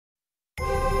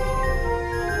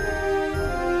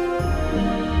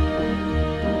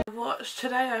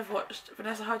today I've watched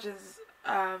Vanessa Hudgens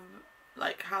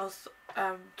like house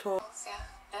tour. Yeah,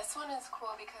 this one is cool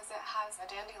because it has a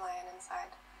dandelion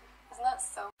inside. Isn't that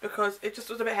so? Because it just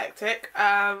was a bit hectic.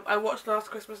 I watched Last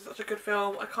Christmas, it's such a good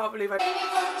film. I can't believe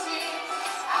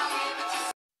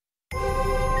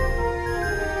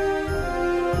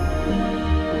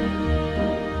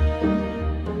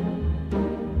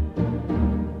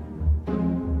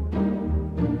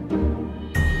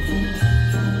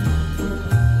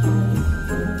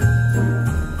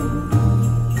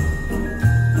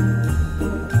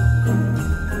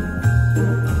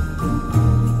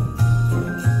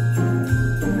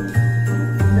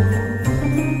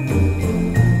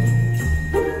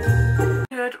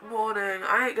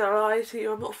to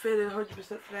you, I'm not feeling 100%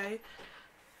 today,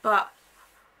 but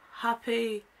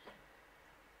happy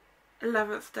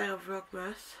 11th day of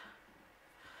Vlogmas.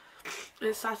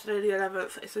 It's Saturday the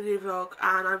 11th, it's a new vlog,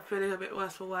 and I'm feeling a bit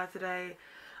worse for wear today.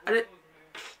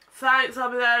 Thanks, I'll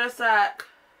be there in a sec.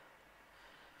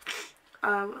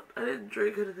 I didn't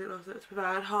drink anything last night, to be fair.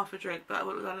 I had half a drink, but I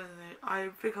wouldn't have done anything. I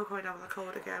think I'm going down with a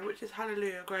cold again, which is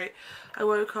hallelujah, great. I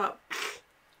woke up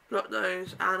blocked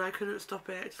nose and I couldn't stop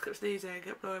it. I just kept sneezing,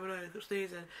 kept blowing my nose, kept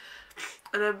sneezing.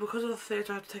 And then because of the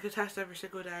theatre I had to take a test every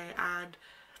single day, and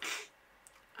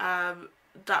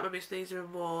that made me sneeze even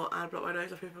more and block my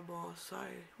nose up even more. So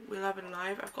we're loving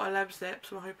life. I've got a lem slip,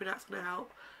 so I'm hoping that's going to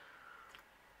help,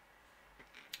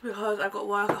 because I've got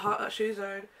work at Shoe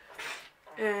Zone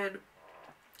and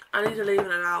I need to leave in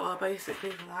an hour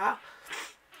basically for that.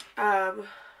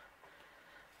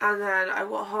 And then I've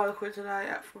got Harlequin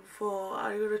tonight from 4.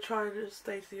 I'm going to try and just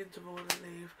stay to the interval and then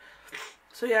leave.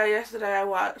 So yeah, yesterday I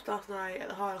worked last night at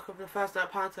the Harlequin for the first night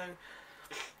of Panto.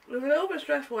 It was a little bit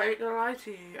stressful, I ain't going to lie to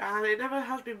you. And it never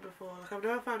has been before. Like, I've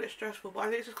never found it stressful, but I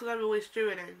think it's just because I'm always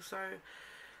stewarding, so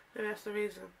maybe that's the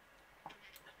reason.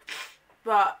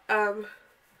 But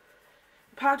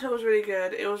Panto was really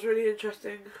good. It was really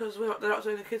interesting because they're not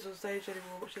doing the kids on stage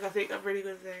anymore, which is I think a really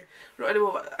good thing. Not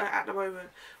anymore, but at the moment,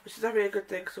 which is definitely a good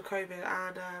thing because of COVID,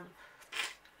 and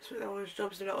it's made everyone's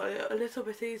jobs a little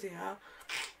bit easier.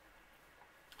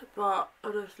 But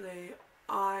honestly,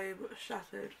 I'm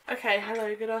shattered. Okay,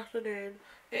 hello, good afternoon.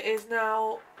 It is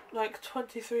now like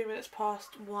 23 minutes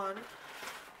past 1.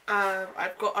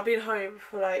 I've been home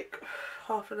for like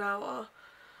half an hour.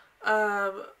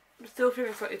 I'm still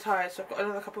feeling slightly tired, so I've got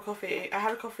another cup of coffee. I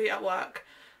had a coffee at work.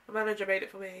 The manager made it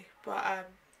for me, but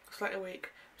slightly weak.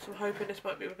 So I'm hoping this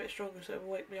might be a bit stronger, so it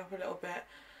will wake me up a little bit.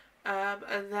 But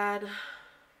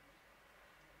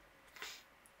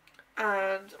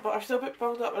I'm still a bit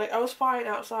bummed up. Like, I was fine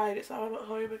outside. It's like I'm at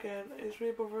home again. It's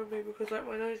really bothering me because like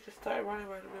my nose just started running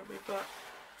around me, but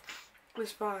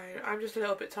it's fine. I'm just a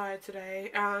little bit tired today,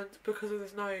 and because of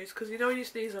this nose, because you know when you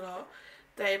sneeze a lot,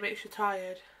 then it makes you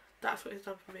tired. That's what it's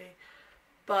done for me,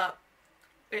 but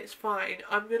it's fine.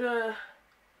 I'm gonna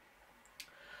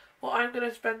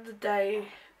spend the day,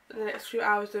 the next few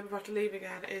hours doing before I have to leave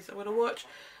again, is I'm gonna watch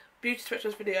Beauty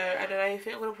Spectrum's video, and then I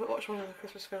think I'm gonna watch one of the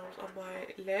Christmas films on my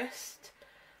list.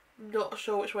 I'm not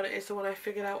sure which one it is, so when I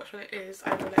figure out which one it is,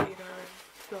 I will let you know and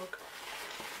vlog.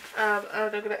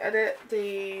 And I'm gonna edit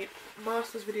the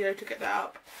Masters video to get that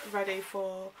up ready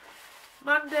for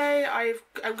Monday. I'm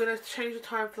going to change the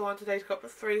time for the one today to go up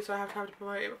at 3, so I have time to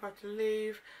promote it before I have to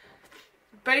leave.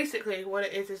 Basically what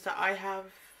it is that I have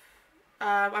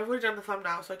I've already done the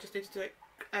thumbnail, so I just need to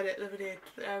edit the video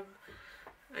to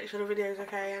make sure the video is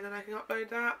okay, and then I can upload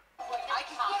that.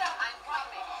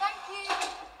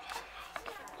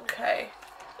 Okay,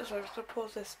 so I'm just going to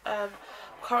pause this. I'm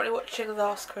currently watching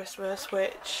Last Christmas,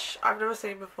 which I've never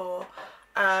seen before.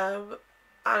 And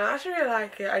I actually really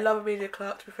like it. I love Amelia,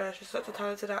 to be fair. She's such a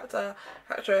talented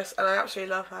actress, and I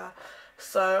absolutely love her.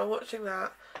 So I'm watching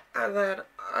that, and then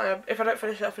if I don't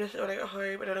finish it, I'll finish it when I get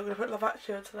home, and then I'm going to put Love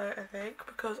Actually on tonight, I think,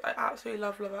 because I absolutely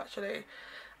love Love Actually.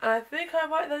 And I think I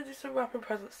might then do some wrapping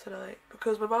presents tonight,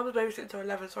 because my mum was babysitting until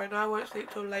 11, so I know I won't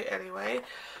sleep till late anyway,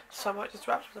 so I might just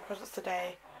wrap some of the presents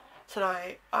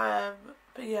tonight.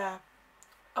 But yeah,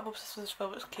 I'm obsessed with this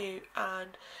film. It's cute,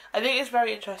 and I think it's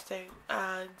very interesting,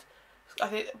 and I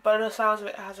think, by the sounds of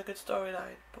it, it has a good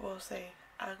storyline, but we'll see.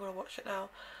 I'm going to watch it now,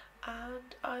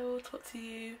 and I will talk to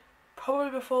you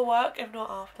probably before work, if not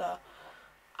after.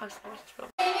 I'm just going to watch this film.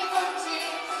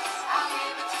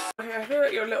 Okay, I feel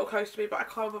like you're a little close to me, but I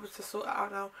can't bother to sort that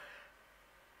out now.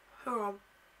 Hold on.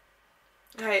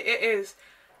 Okay, it is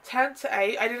 10 to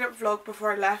 8. I didn't vlog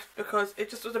before I left because it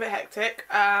just was a bit hectic.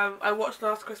 I watched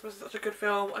Last Christmas, it's such a good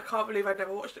film. I can't believe I'd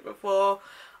never watched it before.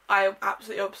 I'm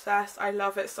absolutely obsessed. I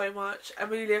love it so much.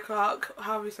 Amelia Clark,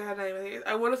 however you say her name,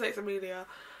 I want to say it's Amelia.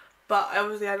 but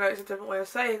obviously I know it's a different way of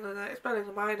saying that. It's spelling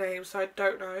my name, so I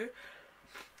don't know.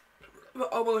 But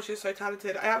oh my gosh, she's so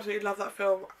talented. I absolutely love that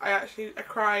film. I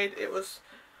cried. It was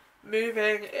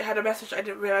moving. It had a message I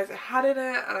didn't realise it had in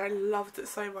it, and I loved it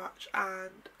so much. And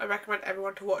I recommend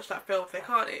everyone to watch that film. If they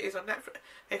can't, it is on Netflix.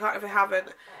 They can't if they haven't.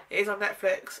 It is on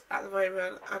Netflix at the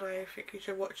moment, and I think you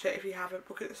should watch it if you haven't,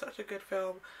 because it's such a good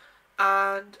film.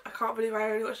 And I can't believe I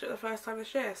only watched it the first time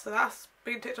this year. So that's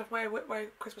been ticked off my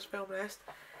Christmas film list.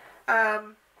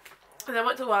 And then I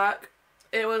went to work.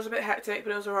 It was a bit hectic,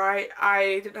 but it was alright.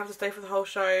 I didn't have to stay for the whole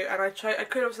show, and I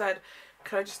could have said,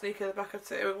 can I just sneak in the back and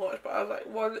sit and watch? But I was like,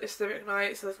 one, it's civic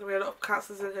night, so there's gonna be a lot of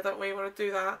cancers in here. I don't really want to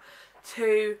do that.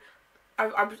 Two,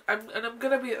 I'm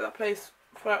gonna be at that place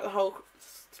throughout the whole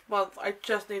month. I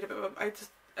just need a bit of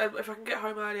if I can get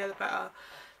home earlier, the better.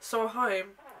 So I'm home,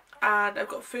 and I've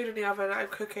got food in the oven. I'm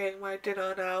cooking my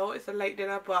dinner now. It's a late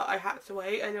dinner, but I had to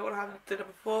wait. I didn't want to have dinner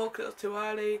before because it was too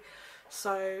early.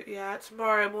 So yeah,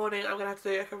 tomorrow morning I'm gonna have to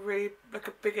do like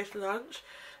a biggish lunch.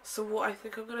 So what I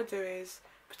think I'm gonna do is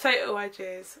potato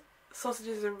wedges,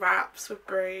 sausages and wraps with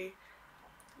brie.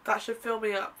 That should fill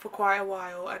me up for quite a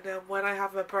while, and then when I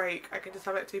have a break I can just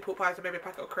have like 2 pork pies and maybe a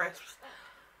packet of crisps.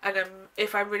 And then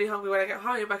if I'm really hungry when I get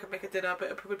home I can make a dinner, but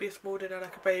it'll probably be a small dinner,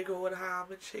 like a bagel and ham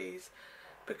and cheese,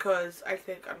 because I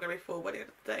think I'm gonna be full by the end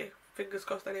of the day. Fingers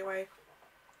crossed anyway.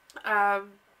 But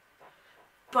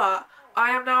I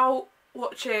am now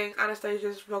watching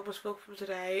Anastasia's Vlogmas vlog from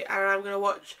today, and I'm going to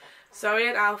watch Zoe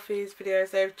and Alfie's videos.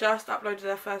 They've just uploaded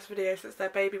their first video since their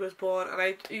baby was born, and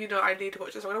I need to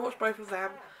watch this. I'm going to watch both of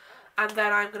them, and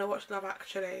then I'm going to watch Love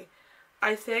Actually.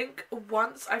 I think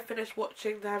once I finish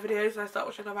watching their videos and I start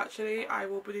watching Love Actually, I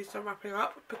will do some wrapping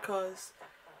up, because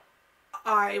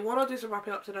I want to do some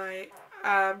wrapping up tonight,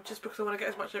 just because I want to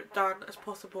get as much done as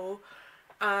possible,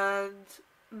 and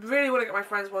really want to get my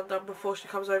friend's one done before she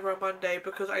comes over on Monday,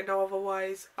 because I know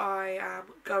otherwise I am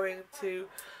going to,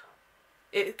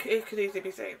 it could easily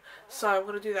be seen. So I'm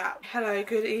going to do that. Hello,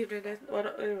 good evening. Well,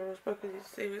 not anyone was spoken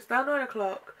to. It's now 9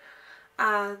 o'clock,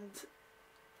 and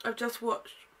I've just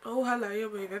watched, oh hello, you're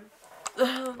moving.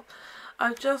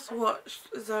 I've just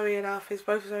watched both Zoe and Alfie's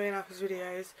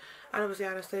videos, and obviously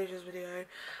Anastasia's video.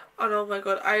 And oh my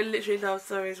god, I literally love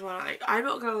Zoe's one. Like, I'm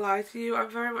not gonna lie to you,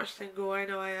 I'm very much single, I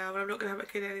know I am, and I'm not gonna have a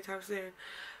kid anytime soon.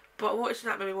 But watching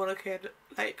that made me want a kid.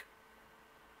 Like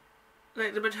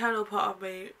the maternal part of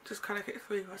me just kind of kicked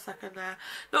through for a second there.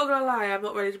 Not gonna lie, I'm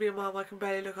not ready to be a mum. I can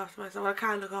barely look after myself. I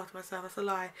can look after myself, that's a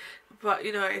lie. But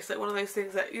you know, it's like one of those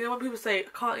things that, you know, when people say I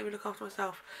can't even look after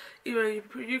myself, you know,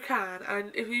 you can.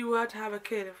 And if you were to have a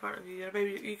kid in front of you,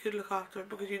 maybe you could look after him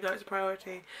because you know it's a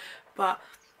priority. But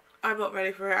I'm not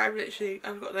ready for it.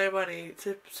 I've got no money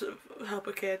to sort of help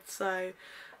a kid. So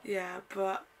yeah,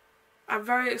 but I'm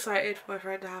very excited for my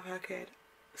friend to have her kid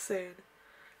soon.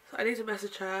 So I need to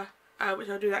message her. Which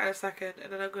I'll do that in a second,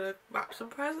 and then I'm going to wrap some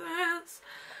presents.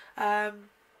 Got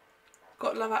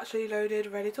Love Actually loaded,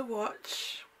 ready to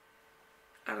watch,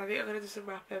 and I think I'm going to do some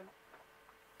wrapping.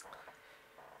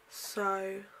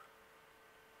 So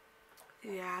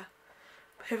yeah,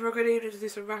 have a good evening to do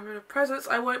some wrapping of presents.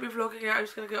 I won't be vlogging it, I'm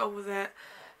just going to get on with it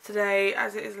today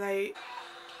as it is late.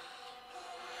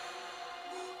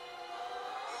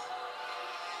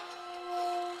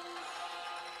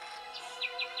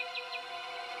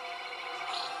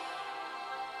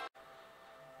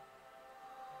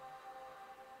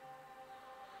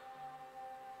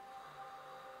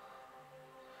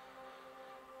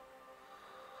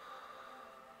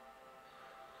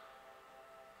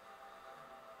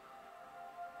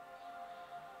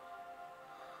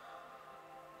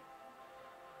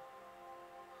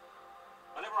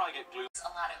 Whenever I get glue, a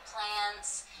lot of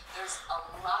plants, there's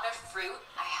a lot of fruit.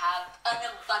 I have an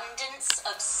abundance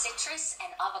of citrus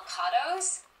and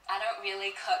avocados. I don't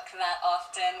really cook that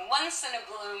often. Once in a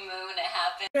blue moon it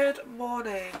happens. Good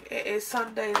morning. It is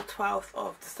Sunday the 12th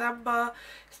of December.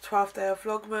 It's the 12th day of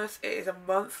Vlogmas. It is a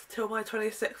month till my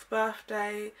 26th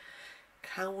birthday.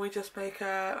 Can we just make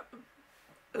a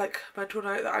mental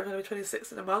note that I'm going to be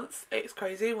 26 in a month? It's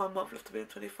crazy. 1 month left to be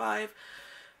 25.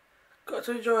 Got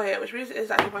to enjoy it, which means it is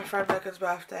actually my friend Megan's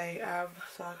birthday,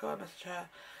 so I got to message her,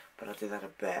 but I'll do that in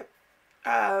a bit.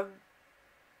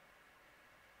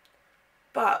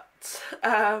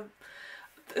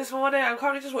 This morning I'm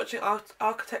currently just watching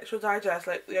Architectural Digest,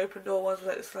 like the Open Door ones with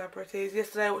like the celebrities.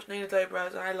 Yesterday I watched Nina Dobrev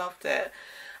and I loved it,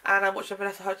 and I'm watching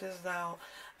Vanessa Hudgens now.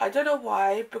 I don't know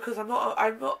why, because I'm not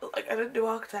like, I don't do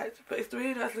architect, but it's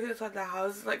really nice looking inside their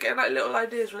house, like getting like little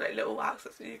ideas for like little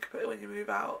accents that you can put when you move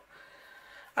out.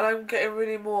 And I'm getting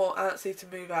really more antsy to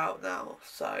move out now,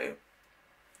 so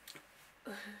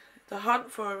the hunt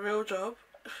for a real job,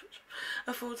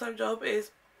 a full-time job,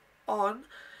 is on,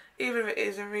 even if it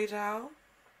is in retail.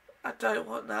 I don't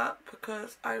want that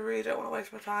because I really don't want to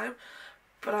waste my time.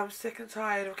 But I'm sick and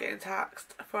tired of getting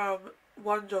taxed from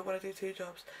one job when I do 2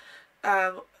 jobs.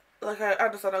 Like, I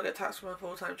understand I'll get taxed from my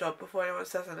full-time job before anyone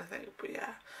says anything, but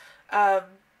yeah.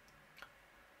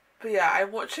 But yeah,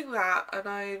 I'm watching that, and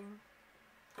I'm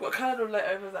got a candle lit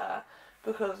over there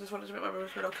because I just wanted to make my room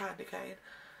smell of candy cane.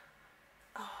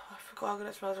 Oh, I forgot how good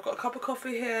it smells. I've got a cup of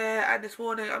coffee here, and this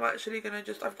morning I'm actually gonna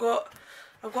just I've got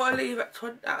to leave at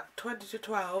 20 to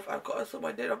 12. I've got to sort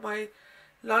my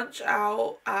lunch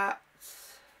out at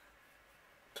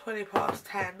 20 past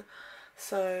 10.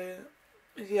 So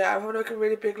yeah, I'm having like a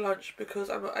really big lunch because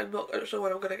I'm not sure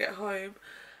when I'm gonna get home,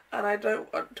 and I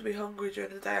don't want to be hungry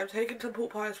during the day. I'm taking some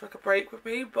pork pies for like a break with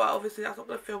me, but obviously that's not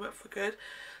gonna film it for good.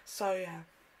 So yeah.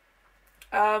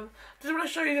 Just want to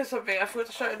show you guys something. I forgot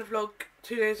to show it in the vlog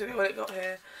 2 days ago when it got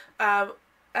here.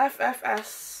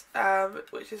 FFS,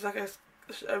 which is like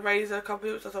a razor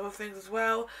company which does other things as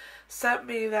well, sent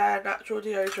me their natural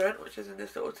deodorant, which is in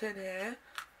this little tin here.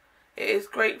 It is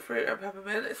grapefruit and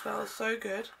peppermint. It smells so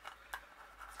good.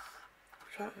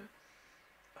 Try it.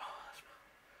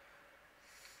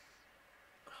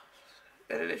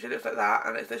 And it literally looks like that,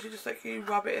 and it's literally just like you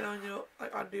rub it in on your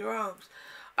under your arms.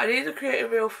 I need to create a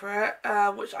reel for it,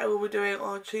 which I will be doing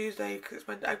on Tuesday because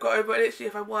it's I've got over literally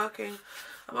if I'm working,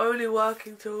 I'm only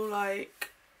working till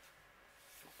like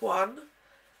 1,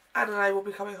 and then I will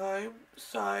be coming home.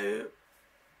 So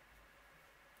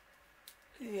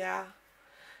yeah,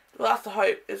 well that's the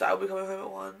hope, is that I'll be coming home at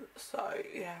 1. So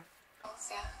yeah.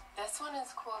 Yeah, this one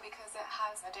is cool because it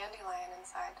has a dandelion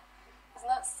inside. Isn't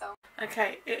that so?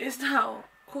 Okay, it is now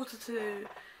 9:45,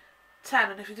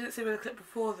 and if you didn't see me in the clip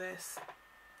before this,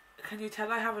 can you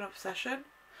tell I have an obsession?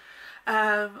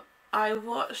 I've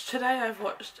watched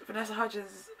Vanessa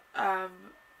Hudgens'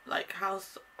 like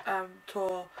house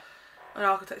tour on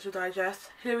Architectural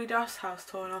Digest, Hilary Duff's house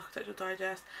tour on Architectural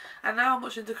Digest, and now I'm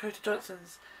watching Dakota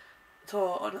Johnson's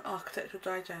tour on Architectural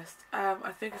Digest.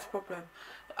 I think it's a problem.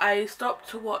 I stopped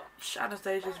to watch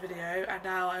Anastasia's video and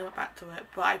now I went back to it,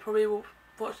 but I probably will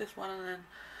watch this one and then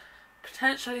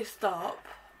potentially stop,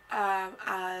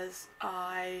 as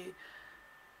I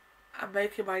am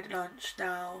making my lunch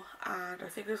now, and I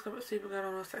think it's going to put Supergirl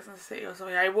on or Sex and the City or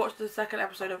something. I watched the second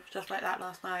episode of Just Like That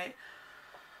last night.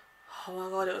 Oh my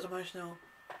god, it was emotional.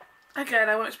 Again,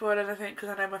 I won't spoil anything because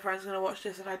I know my friend's going to watch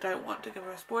this and I don't want to give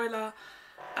her a spoiler.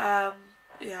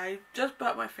 Yeah, I just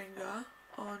burnt my finger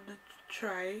on the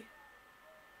tray.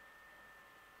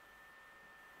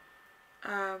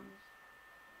 And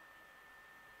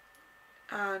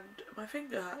my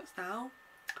finger hurts now.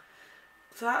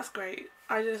 So that's great.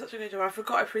 I did such a good job. I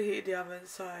forgot I preheated the oven,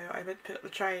 so I meant to pick up the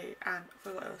tray and I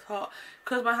forgot it was hot.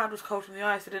 Because my hand was cold from the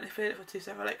ice, I didn't feel it for 2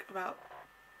 seconds, like about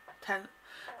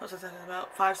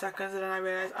 5 seconds, and then I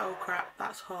realised, oh crap,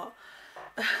 that's hot.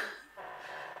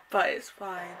 But it's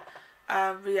fine.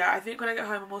 But yeah, I think when I get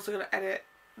home I'm also going to edit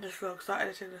this vlog, start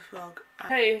editing this vlog.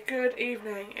 Hey, good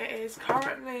evening. It is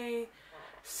currently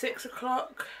 6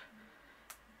 o'clock.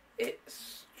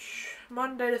 It's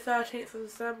Monday the 13th of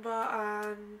December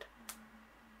and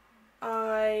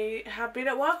I have been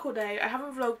at work all day. I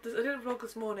haven't vlogged this, I didn't vlog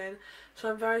this morning,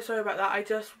 so I'm very sorry about that. I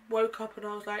just woke up and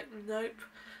I was like, nope,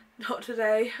 not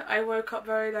today. I woke up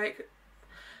very late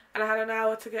and I had an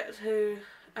hour to get to,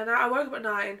 and I woke up at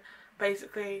 9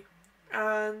 basically,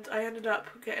 and I ended up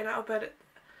getting out of bed,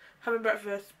 having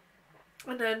breakfast,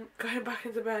 and then going back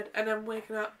into bed, and then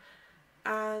waking up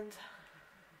and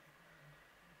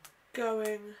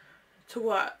going to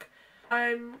work.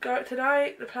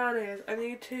 Tonight the plan is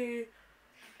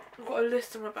I've got a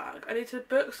list in my bag. I need to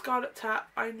book Scarlet Tap.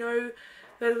 I know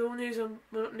there's all news on,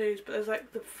 well, not news, but there's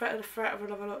like the threat of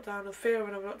another lockdown, the fear of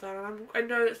another lockdown, and I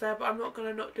know it's there, but I'm not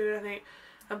gonna not do anything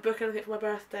and book anything for my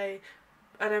birthday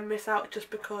and then miss out just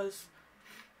because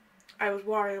I was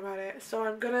worrying about it. So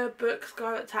I'm gonna book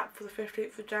Scarlet Tap for the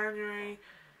 15th of January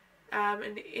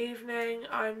in the evening.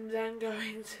 I'm then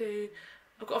going to,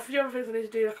 I've got a few other things I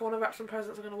need to do, like I want to wrap some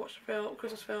presents, I'm going to watch a film,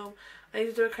 Christmas film. I need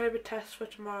to do a COVID test for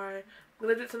tomorrow. I'm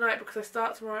going to do it tonight because I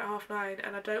start tomorrow at 9:30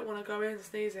 and I don't want to go in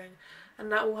sneezing,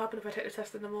 and that will happen if I take the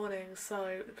test in the morning,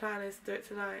 so the plan is to do it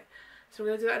tonight. So I'm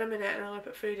going to do that in a minute and I'm going to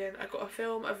put food in. I've got to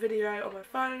film a video on my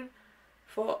phone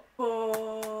for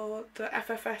the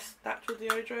FFS natural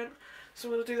deodorant, so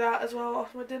I'm going to do that as well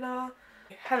after my dinner.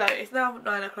 Hello, it's now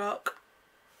 9 o'clock.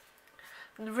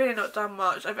 I've really not done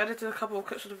much. I've edited a couple of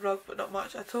clips of the vlog, but not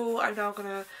much at all. I'm now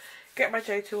gonna get my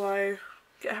J2O,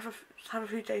 have a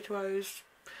few J2Os.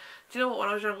 Do you know what? When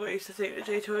I was younger, I used to think that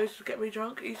J2Os would get me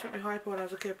drunk. It used to make me hyper when I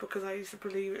was a kid because I used to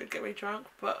believe it would get me drunk,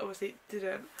 but obviously it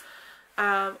didn't.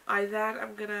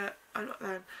 I'm gonna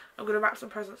wrap some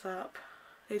presents up.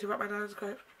 I need to wrap my Nan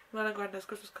and Granddad's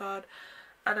Christmas card,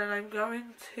 and then I'm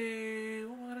going to,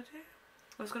 what am I gonna do?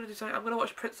 I was gonna do something. I'm gonna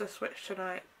watch Princess Switch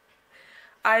tonight.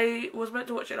 I was meant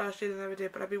to watch it last year and never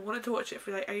did, but I've been wanting to watch it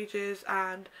for like ages,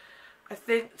 and I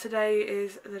think today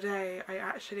is the day I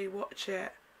actually watch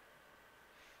it.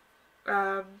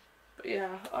 But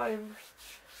yeah,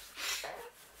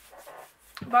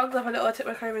 Mum's up a little, I took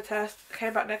my COVID test,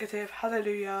 came back negative,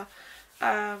 hallelujah.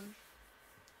 But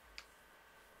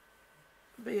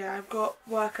yeah, I've got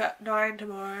work at 9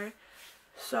 tomorrow,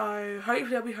 so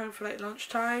hopefully I'll be home for like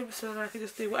lunchtime, so then I can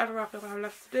just do whatever wrap up I have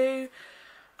left to do.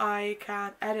 I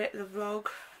can edit the vlog,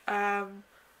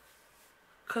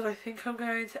 because I think I'm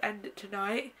going to end it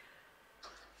tonight.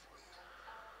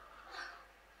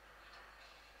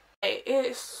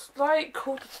 It's like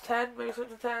 9:45, maybe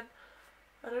something to 10.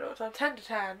 I don't know what time, 10 to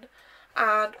 10.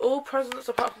 And all presents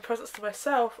apart from presents to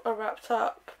myself are wrapped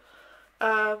up.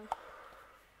 Yeah,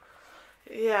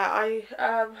 I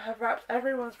have wrapped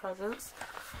everyone's presents.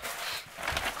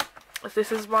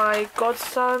 This is my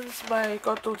godson's, my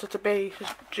goddaughter to be, who's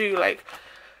due like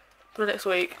the next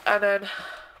week, and then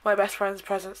my best friend's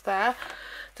presents there.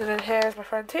 And then here's my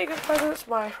friend Tegan's presents,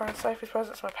 my friend Sophie's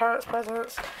presents, my parents'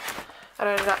 presents, and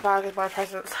then in that bag is my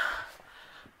presents.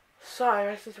 So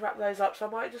I just need to wrap those up, so I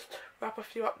might just wrap a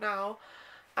few up now,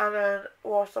 and then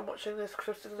whilst I'm watching this, because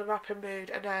I'm still in the wrapping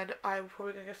mood, and then I'm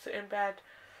probably going to sit in bed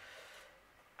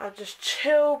and just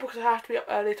chill, because I have to be up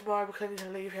early tomorrow because I need to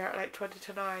leave here at like 20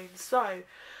 to 9. So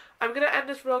I'm going to end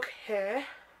this vlog here.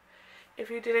 If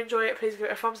you did enjoy it, please give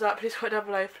it a thumbs up, please comment down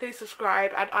below, please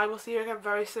subscribe, and I will see you again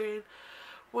very soon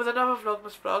with another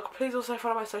Vlogmas vlog. Please also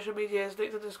follow my social medias,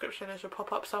 links in the description, it should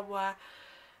pop up somewhere.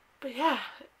 But yeah,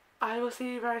 I will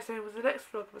see you very soon with the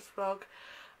next Vlogmas vlog.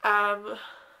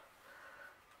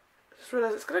 Just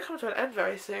realised it's going to come to an end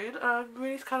very soon. I'm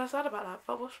really kind of sad about that,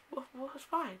 but what's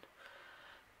fine.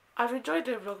 I've enjoyed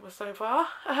doing Vlogmas so far,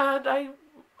 and I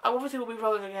obviously will be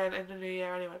vlogging again in the new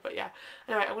year anyway, but yeah.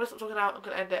 Anyway, I'm going to stop talking now, I'm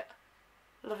going to end it.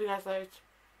 Love you guys loads.